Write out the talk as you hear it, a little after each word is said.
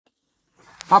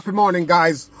Happy morning,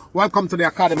 guys. Welcome to the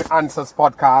Academy Answers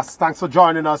podcast. Thanks for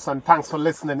joining us and thanks for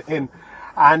listening in.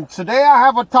 And today I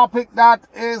have a topic that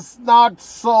is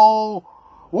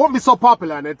won't be so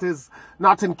popular, and it is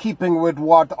not in keeping with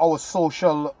what our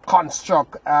social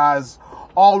construct has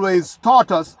always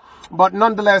taught us. But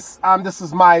nonetheless, this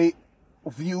is my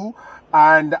view,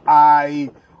 and I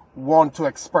want to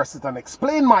express it and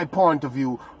explain my point of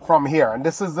view from here. And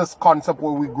this is this concept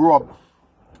where we grew up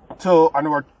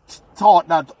and we're taught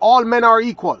that all men are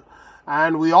equal,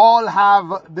 and we all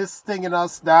have this thing in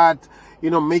us that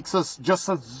makes us just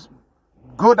as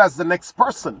good as the next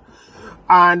person.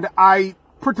 And I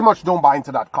pretty much don't buy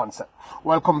into that concept.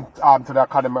 Welcome to the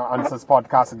Academy Answers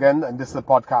podcast again, and this is a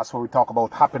podcast where we talk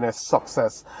about happiness,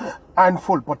 success, and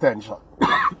full potential.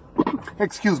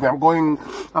 Excuse me, I'm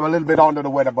a little bit under the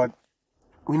weather, but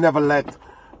we never let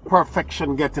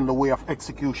perfection get in the way of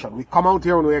execution. We come out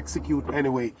here and we execute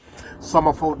anyway. Some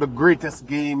of the greatest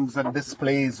games and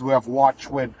displays we have watched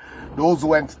with those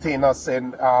who entertain us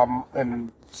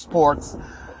in sports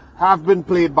have been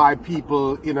played by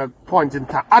people at a point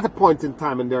in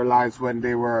time in their lives when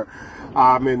they were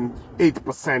in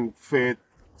 80% fit,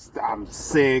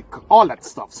 sick, all that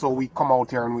stuff. So we come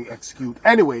out here and we execute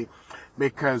anyway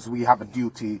because we have a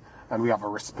duty and we have a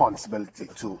responsibility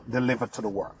to deliver to the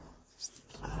world.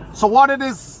 So what it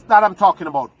is that I'm talking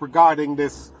about regarding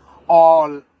this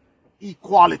all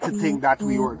equality thing that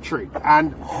we were trained.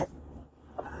 And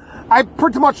I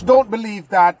pretty much don't believe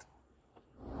that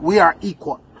we are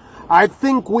equal. I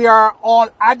think we are all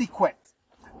adequate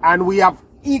and we have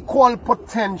equal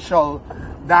potential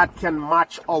that can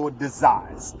match our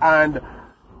desires. And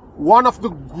one of the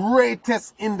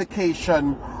greatest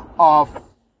indication of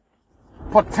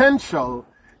potential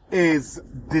is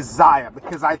desire,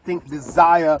 because I think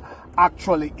desire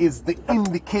actually is the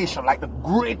indication, like the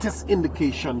greatest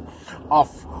indication of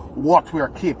what we are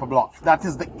capable of. That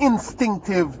is the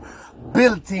instinctive,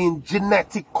 built-in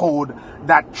genetic code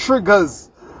that triggers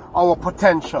our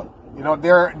potential.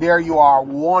 There you are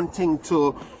wanting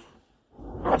to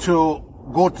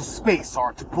go to space,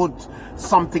 or to put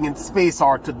something in space,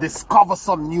 or to discover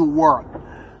some new world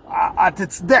at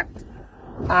its depth,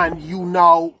 and you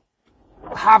now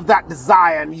have that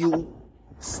desire and you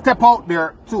step out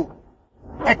there to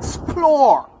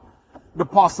explore the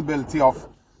possibility of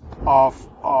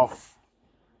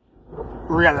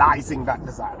realizing that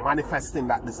desire, manifesting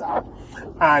that desire.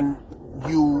 And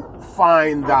you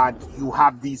find that you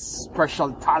have these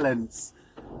special talents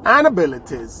and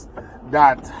abilities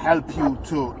that help you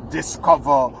to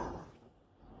discover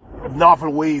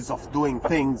novel ways of doing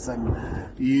things, and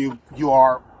you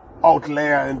are out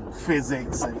there in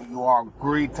physics, and you are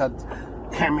great at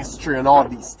chemistry and all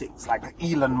these things, like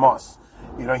Elon Musk.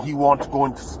 He wants to go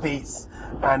into space,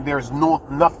 and there's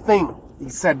nothing. He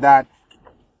said that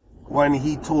when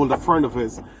he told a friend of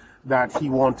his that he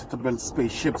wanted to build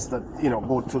spaceships that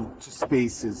go to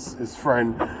space, his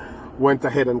friend went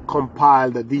ahead and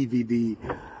compiled a DVD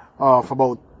of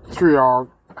about 3 hours.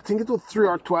 I think it was 3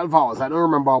 or 12 hours. I don't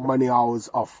remember how many hours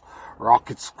of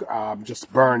rockets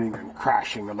just burning and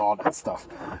crashing and all that stuff.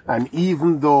 And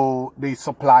even though they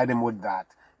supplied him with that,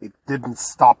 it didn't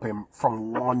stop him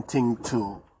from wanting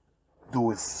to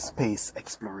do his space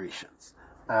explorations.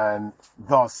 And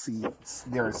thus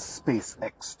there's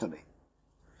SpaceX today.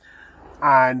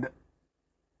 And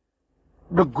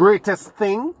the greatest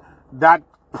thing that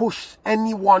pushed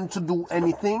anyone to do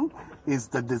anything is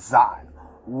the desire.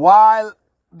 While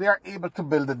they're able to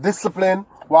build a discipline,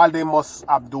 while they must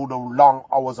do the long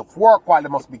hours of work, while they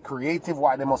must be creative,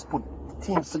 while they must put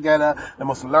teams together, they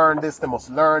must learn this, they must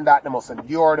learn that, they must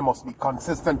endure, they must be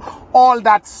consistent, all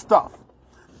that stuff.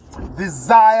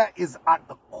 Desire is at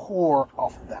the core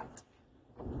of that.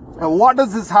 And what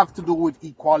does this have to do with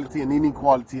equality and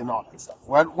inequality and all that stuff?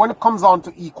 Well, when it comes on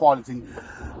to equality,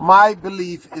 my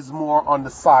belief is more on the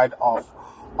side of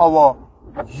our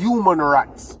human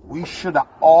rights. We should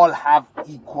all have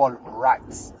equal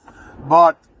rights.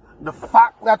 But the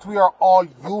fact that we are all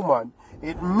human,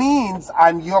 it means,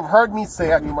 and you have heard me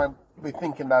say, and you might be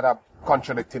thinking that I'm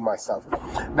contradicting myself,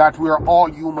 that we are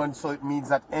all human, so it means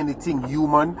that anything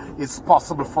human is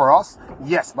possible for us.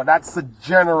 Yes, but that's a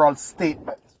general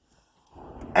statement.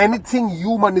 Anything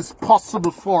human is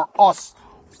possible for us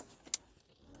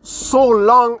so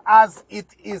long as it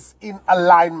is in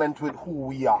alignment with who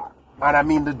we are. And I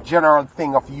mean the general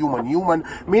thing of human. Human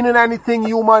meaning anything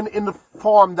human in the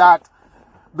form that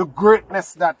the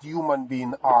greatness that human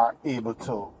beings are able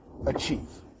to achieve.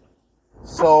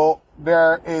 So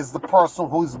there is the person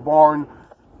who is born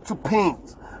to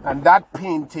paint, and that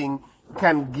painting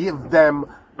can give them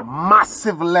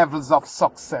massive levels of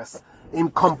success in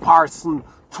comparison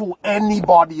to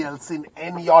anybody else in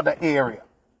any other area.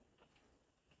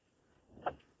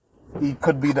 He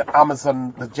could be the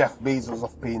Amazon, the Jeff Bezos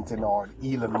of painting, or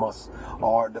Elon Musk,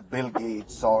 or the Bill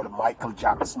Gates, or the Michael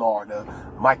Jackson, or the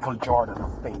Michael Jordan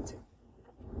of painting.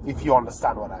 If you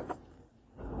understand what I mean.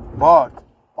 But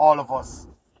all of us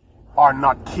are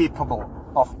not capable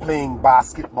of playing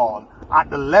basketball at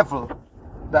the level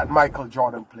that Michael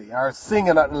Jordan played, or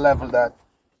singing at the level that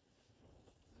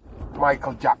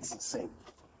Michael Jackson sing,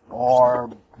 or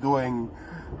doing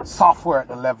software at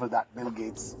the level that Bill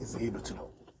Gates is able to do.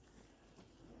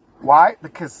 Why?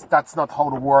 Because that's not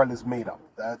how the world is made up.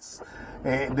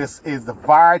 This is the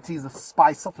variety, the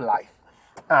spice of life.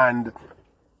 And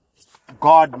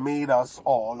God made us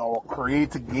all, our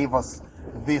Creator gave us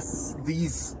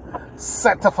these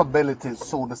set of abilities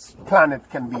so this planet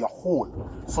can be a whole,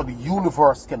 so the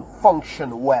universe can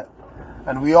function well.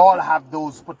 And we all have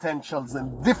those potentials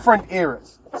in different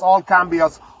areas. It all can be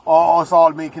us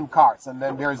all making cars, and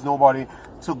then there is nobody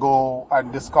to go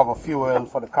and discover fuel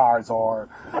for the cars, or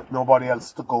nobody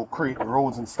else to go create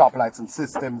roads and stoplights and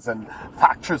systems and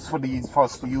factories for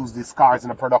us to use these cars in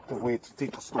a productive way to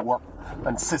take us to work,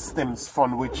 and systems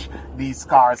from which these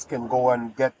cars can go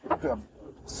and get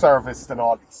serviced and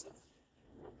all these things.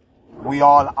 We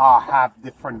all have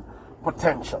different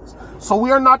potentials. So we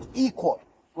are not equal.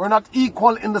 We're not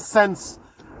equal in the sense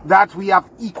that we have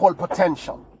equal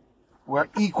potential. We're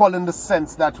equal in the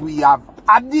sense that we have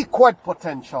adequate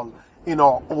potential in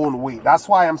our own way. That's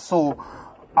why I'm so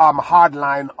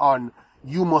hardline on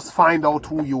you must find out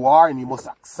who you are and you must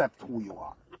accept who you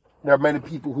are. There are many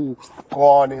people who go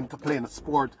on into playing a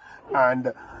sport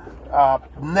and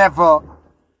never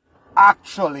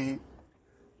actually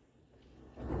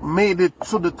made it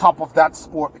to the top of that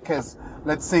sport, because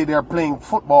let's say they're playing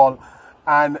football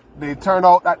and they turn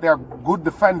out that they're good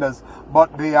defenders,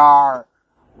 but they are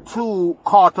too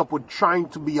caught up with trying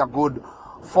to be a good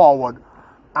forward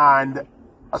and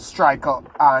a striker,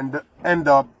 and end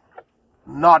up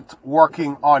not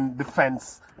working on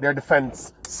their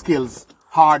defense skills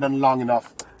hard and long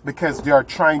enough, because they are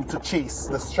trying to chase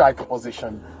the striker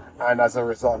position, and as a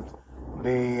result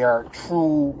their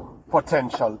true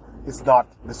potential is not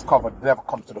discovered, never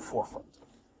come to the forefront.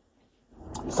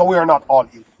 So we are not all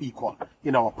equal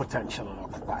in our potential and our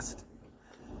capacity.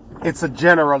 It's a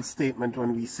general statement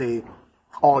when we say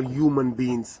all human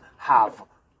beings have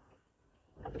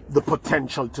the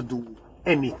potential to do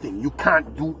anything. You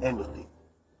can't do anything.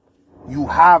 You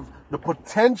have the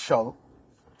potential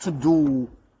to do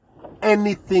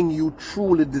anything you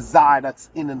truly desire that's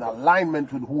in an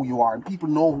alignment with who you are. And people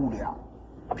know who they are.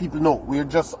 People know. We're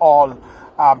just all,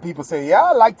 people say, yeah,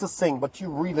 I like to sing, but you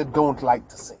really don't like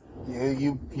to sing.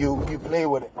 You play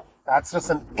with it. That's just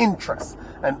an interest.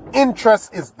 An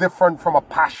interest is different from a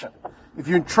passion. If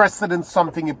you're interested in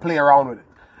something, you play around with it.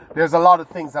 There's a lot of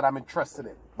things that I'm interested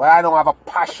in, but I don't have a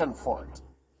passion for it.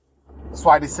 That's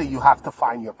why they say you have to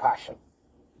find your passion.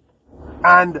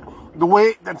 And the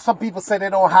way that some people say they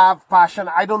don't have passion,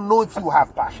 I don't know if you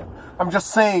have passion. I'm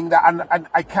just saying that, and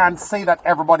I can't say that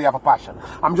everybody have a passion.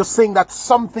 I'm just saying that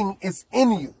something is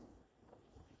in you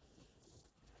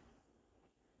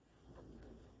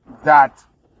that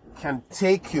can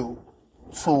take you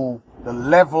to the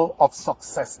level of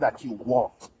success that you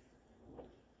want.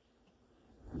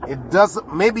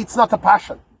 Maybe it's not a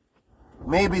passion.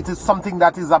 Maybe it is something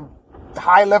that is a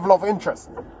high level of interest.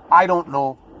 I don't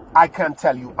know. I can't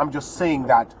tell you. I'm just saying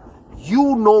that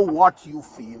you know what you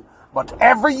feel, but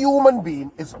every human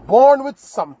being is born with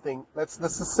something. That's the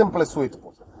simplest way to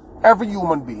put it. Every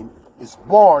human being is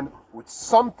born with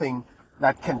something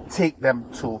that can take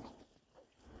them to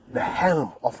the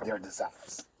helm of their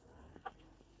desires.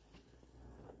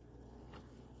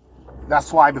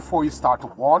 That's why before you start to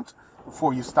want,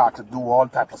 before you start to do all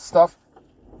type of stuff,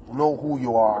 know who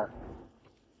you are,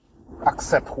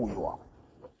 accept who you are.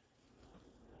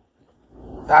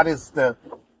 That is the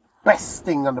best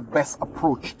thing and the best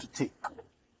approach to take.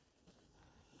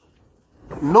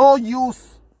 No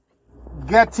use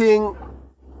getting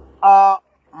a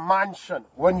mansion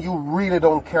when you really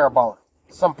don't care about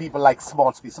it. Some people like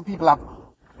small space. Some people have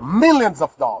millions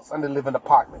of dollars and they live in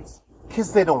apartments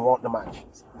because they don't want the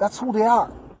mansions. That's who they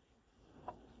are.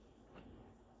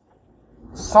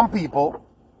 Some people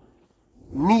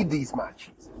need these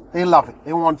mansions. They love it.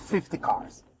 They want 50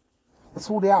 cars. That's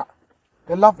who they are.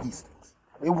 They love these things.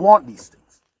 They want these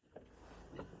things.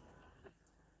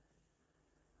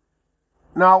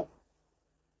 Now,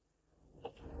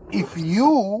 if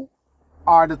you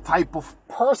are the type of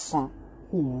person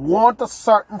who want a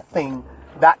certain thing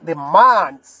that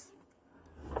demands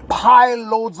pile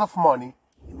loads of money,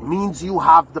 in means you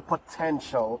have the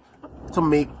potential to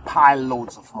make pile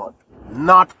loads of money.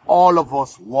 Not all of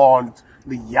us want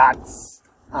the yachts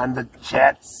and the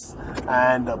jets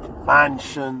and the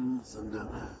mansions and the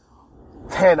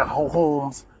 10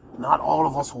 homes. Not all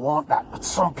of us want that, but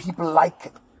some people like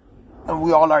it. And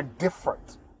we all are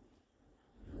different.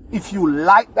 If you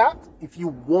like that, if you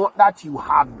want that, you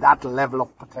have that level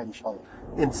of potential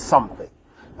in something.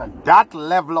 And that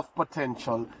level of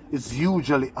potential is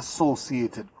usually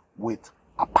associated with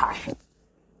a passion.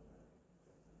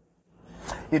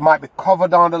 It might be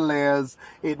covered under layers.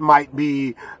 It might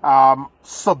be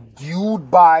subdued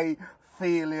by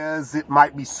failures. It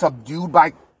might be subdued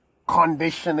by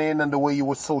conditioning and the way you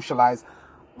were socialized.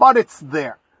 But it's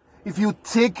there. If you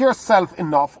take yourself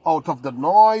enough out of the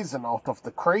noise and out of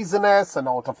the craziness and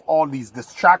out of all these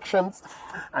distractions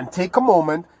and take a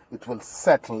moment, it will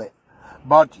settle in.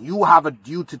 But you have a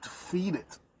duty to feed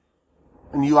it.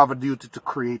 And you have a duty to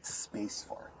create space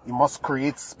for it. You must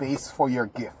create space for your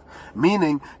gift.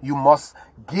 Meaning you must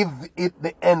give it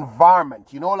the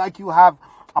environment. You know, like you have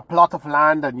a plot of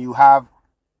land and you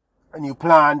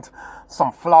plant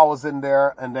some flowers in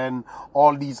there, and then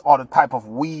all these other type of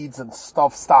weeds and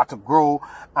stuff start to grow,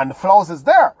 and the flowers is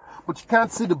there, but you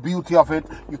can't see the beauty of it.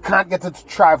 You can't get it to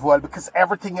thrive well because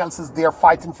everything else is there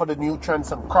fighting for the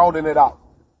nutrients and crowding it out.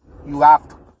 You have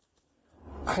to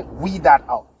weed that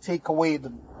out. Take away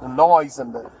the noise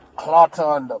and the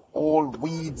clutter and the old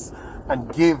weeds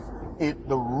and give it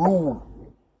the room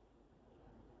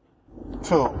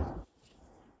to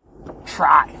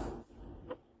thrive.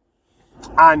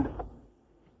 And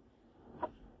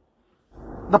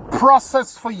the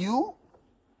process for you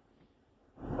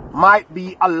might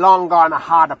be a longer and a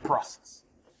harder process,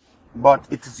 but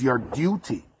it is your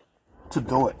duty to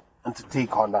do it and to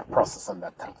take on that process and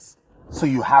that task. So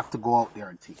you have to go out there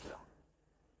and take it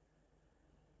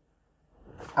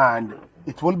on. And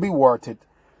it will be worth it,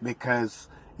 because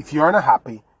if you're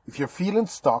unhappy, if you're feeling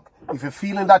stuck, if you're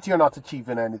feeling that you're not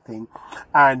achieving anything,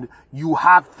 and you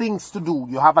have things to do,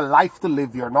 you have a life to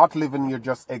live, you're not living, you're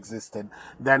just existing,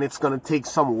 then it's going to take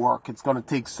some work. It's going to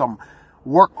take some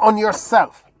work on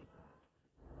yourself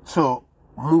to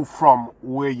move from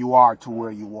where you are to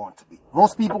where you want to be.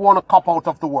 Most people want to cop out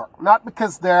of the work, not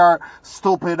because they're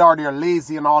stupid or they're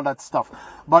lazy and all that stuff,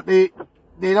 but they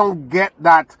don't get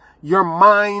that your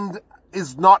mind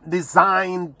is not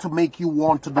designed to make you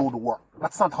want to do the work.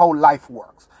 That's not how life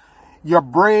works. Your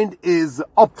brain is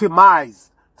optimized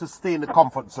to stay in the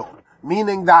comfort zone,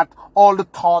 meaning that all the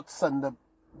thoughts and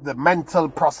the mental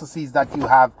processes that you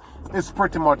have is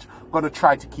pretty much going to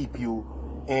try to keep you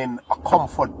in a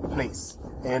comfort place,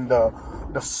 in the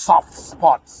soft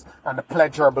spots and the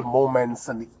pleasurable moments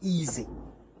and the easy.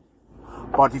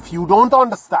 But if you don't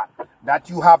understand that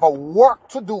you have a work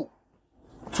to do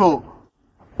to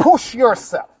push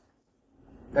yourself,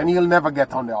 then you'll never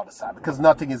get on the other side, because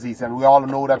nothing is easy. And we all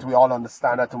know that, we all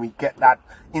understand that, and we get that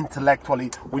intellectually.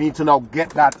 We need to now get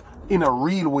that in a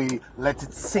real way, let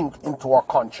it sink into our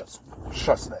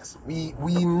consciousness. We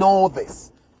know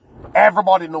this.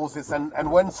 Everybody knows this.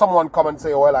 And when someone come and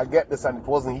say, well, I get this and it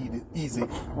wasn't easy,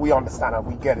 we understand and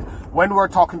we get it. When we're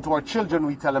talking to our children,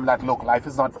 we tell them that, look, life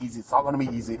is not easy. It's not going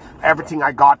to be easy. Everything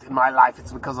I got in my life,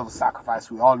 it's because of a sacrifice.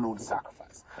 We all know the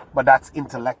sacrifice. But that's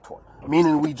intellectual,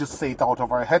 meaning we just say it out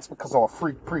of our heads because our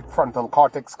prefrontal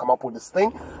cortex come up with this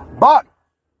thing. But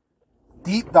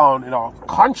deep down in our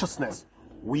consciousness,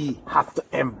 we have to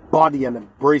embody and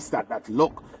embrace that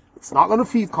look, it's not going to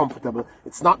feel comfortable.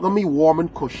 It's not going to be warm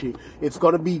and cushy. It's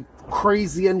going to be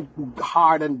crazy and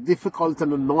hard and difficult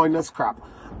and annoying as crap.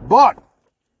 But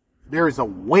there is a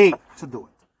way to do it.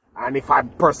 And if I'm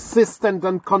persistent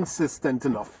and consistent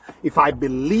enough, if I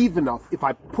believe enough, if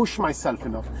I push myself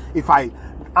enough, if I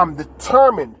am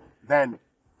determined, then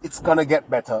it's going to get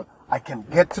better. I can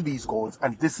get to these goals.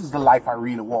 And this is the life I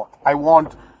really want.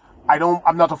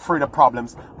 I'm not afraid of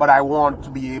problems, but I want to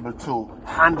be able to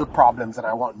handle problems, and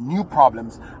I want new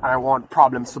problems, and I want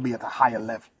problems to be at a higher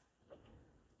level.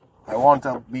 I want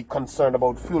to be concerned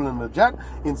about fueling the jet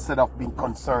instead of being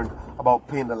concerned about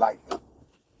paying the light.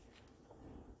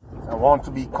 I want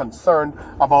to be concerned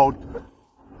about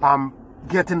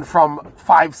getting from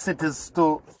 5 cities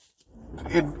to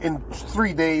in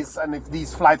 3 days, and if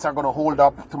these flights are going to hold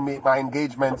up to meet my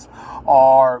engagements,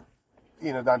 or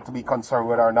than to be concerned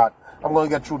whether or not I'm going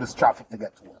to get through this traffic to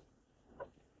get to work.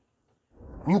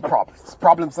 New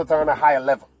problems that are on a higher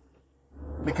level.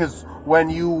 Because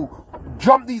when you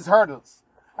jump these hurdles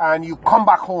and you come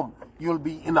back home. You'll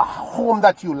be in a home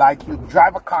that you like, you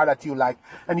drive a car that you like,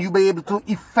 and you'll be able to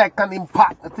affect and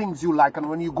impact the things you like. And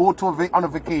when you go to on a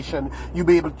vacation, you'll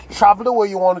be able to travel the way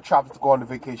you want to travel to go on a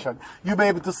vacation. You'll be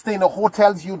able to stay in the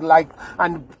hotels you'd like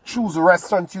and choose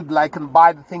restaurants you'd like and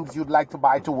buy the things you'd like to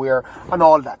buy to wear and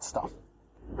all that stuff.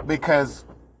 Because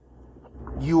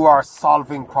you are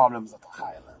solving problems at a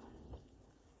higher level.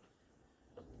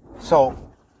 So,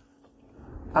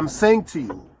 I'm saying to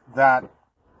you that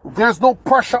there's no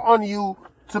pressure on you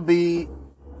to be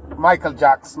Michael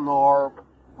Jackson or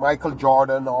Michael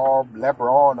Jordan or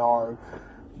LeBron or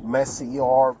Messi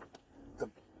or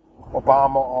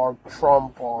Obama or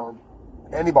Trump or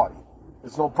anybody.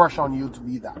 There's no pressure on you to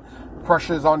be that.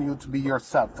 Pressure is on you to be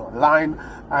yourself, to align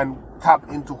and tap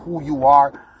into who you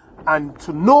are, and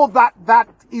to know that that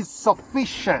is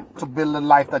sufficient to build the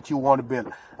life that you want to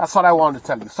build. That's what I want to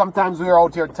tell you. Sometimes we're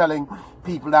out here telling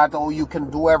people that, oh, you can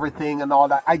do everything and all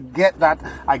that. I get that.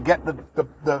 I get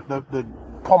the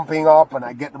pumping up, and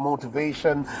I get the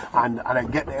motivation, and I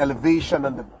get the elevation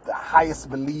and the highest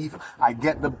belief. I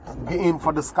get the aim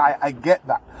for the sky. I get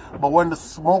that. But when the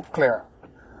smoke clears,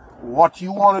 what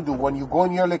you want to do when you go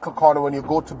in your little corner, when you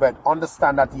go to bed,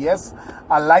 understand that, yes,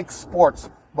 I like sports,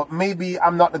 but maybe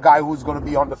I'm not the guy who's going to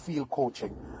be on the field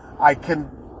coaching. I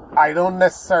don't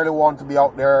necessarily want to be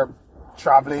out there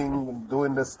traveling and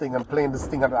doing this thing and playing this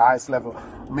thing at the highest level.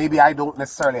 Maybe I don't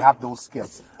necessarily have those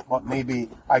skills, but maybe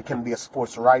I can be a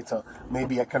sports writer.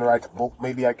 Maybe I can write a book.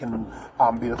 Maybe I can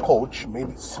be a coach.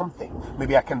 Maybe something.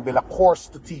 Maybe I can build a course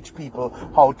to teach people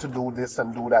how to do this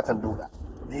and do that and do that.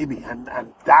 Maybe, and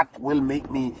that will make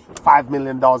me $5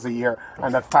 million a year,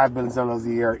 and that $5 million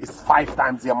a year is 5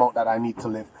 times the amount that I need to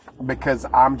live, because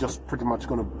I'm just pretty much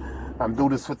going to do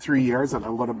this for 3 years, and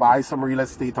I'm going to buy some real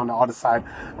estate on the other side,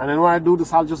 and then when I do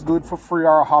this, I'll just do it for free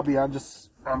or a hobby. I'll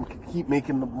just keep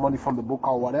making the money from the book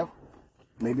or whatever.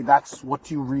 Maybe that's what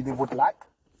you really would like.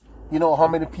 You know how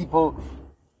many people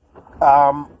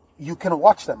you can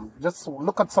watch them. Just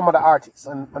look at some of the artists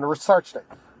and research them.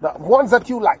 The ones that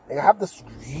you like, they have this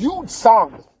huge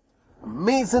song,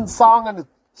 amazing song, and it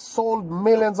sold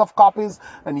millions of copies,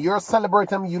 and you're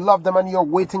celebrating them, you love them, and you're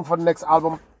waiting for the next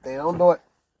album. They don't do it.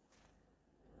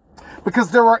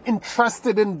 Because they were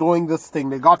interested in doing this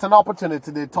thing. They got an opportunity.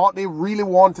 They thought they really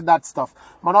wanted that stuff.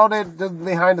 But now they're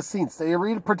behind the scenes. They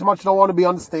really pretty much don't want to be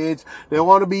on stage. They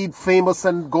want to be famous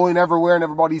and going everywhere and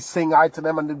everybody sing hi to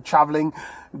them and then traveling,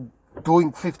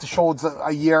 doing 50 shows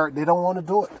a year. They don't want to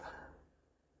do it.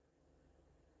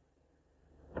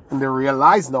 And they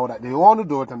realize now that they want to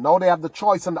do it, and now they have the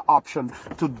choice and the option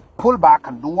to pull back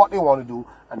and do what they want to do,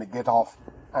 and they get off,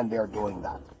 and they're doing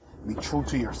that. Be true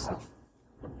to yourself.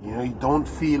 You know, you don't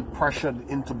feel pressured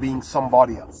into being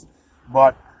somebody else.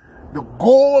 But the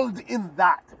gold in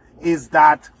that is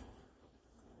that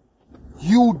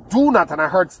you do not, and I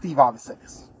heard Steve Harvey say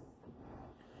this,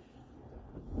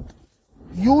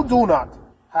 you do not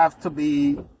have to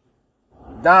be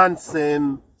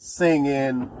dancing,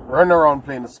 singing, running around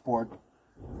playing a sport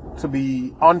to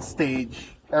be on stage.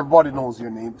 Everybody knows your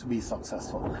name to be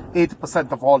successful.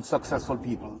 80% of all successful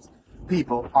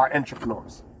people are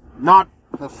entrepreneurs, not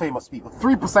the famous people.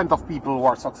 3% of people who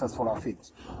are successful are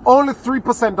famous. Only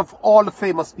 3% of all the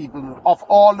famous people, of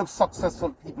all the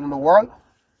successful people in the world,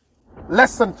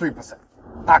 less than 3%,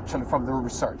 actually, from the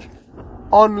research.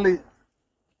 Only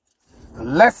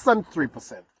less than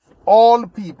 3%. All the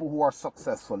people who are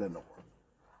successful in the world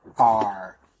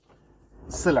are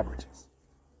celebrities,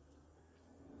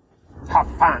 have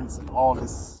fans and all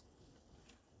this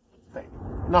thing.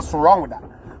 Nothing wrong with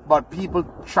that. But people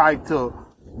try to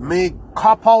make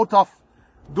cop out of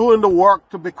doing the work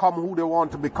to become who they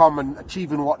want to become and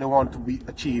achieving what they want to be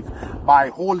achieved by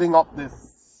holding up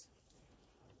this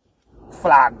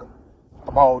flag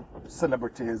about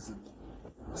celebrities and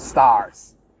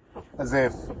stars as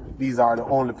if these are the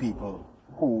only people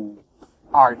who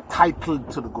are entitled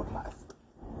to the good life.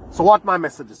 So what my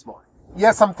message this morning?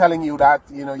 Yes, I'm telling you that,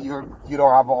 you know, you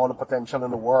don't have all the potential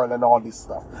in the world and all this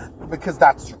stuff. Because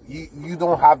that's true. You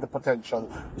don't have the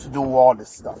potential to do all this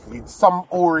stuff. Some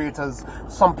orators,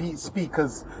 some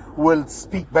speakers will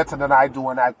speak better than I do,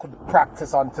 and I could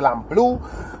practice until I'm blue.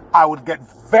 I would get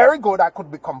very good. I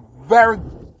could become very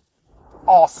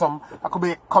awesome. I could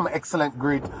become excellent,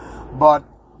 great. But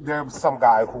there's some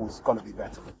guy who's going to be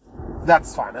better.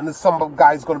 That's fine. And there's some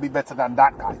guy who's going to be better than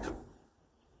that guy too.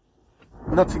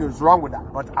 Nothing is wrong with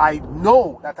that. But I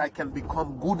know that I can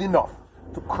become good enough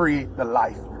to create the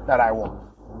life that I want.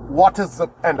 What is the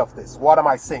end of this? What am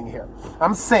I saying here?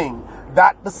 I'm saying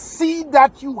that the seed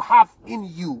that you have in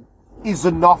you is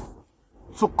enough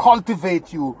to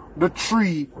cultivate you the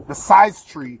tree, the size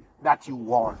tree that you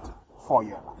want for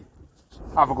your life.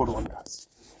 Have a good one, guys.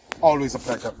 Always a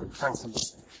pleasure. Thanks a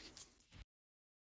lot.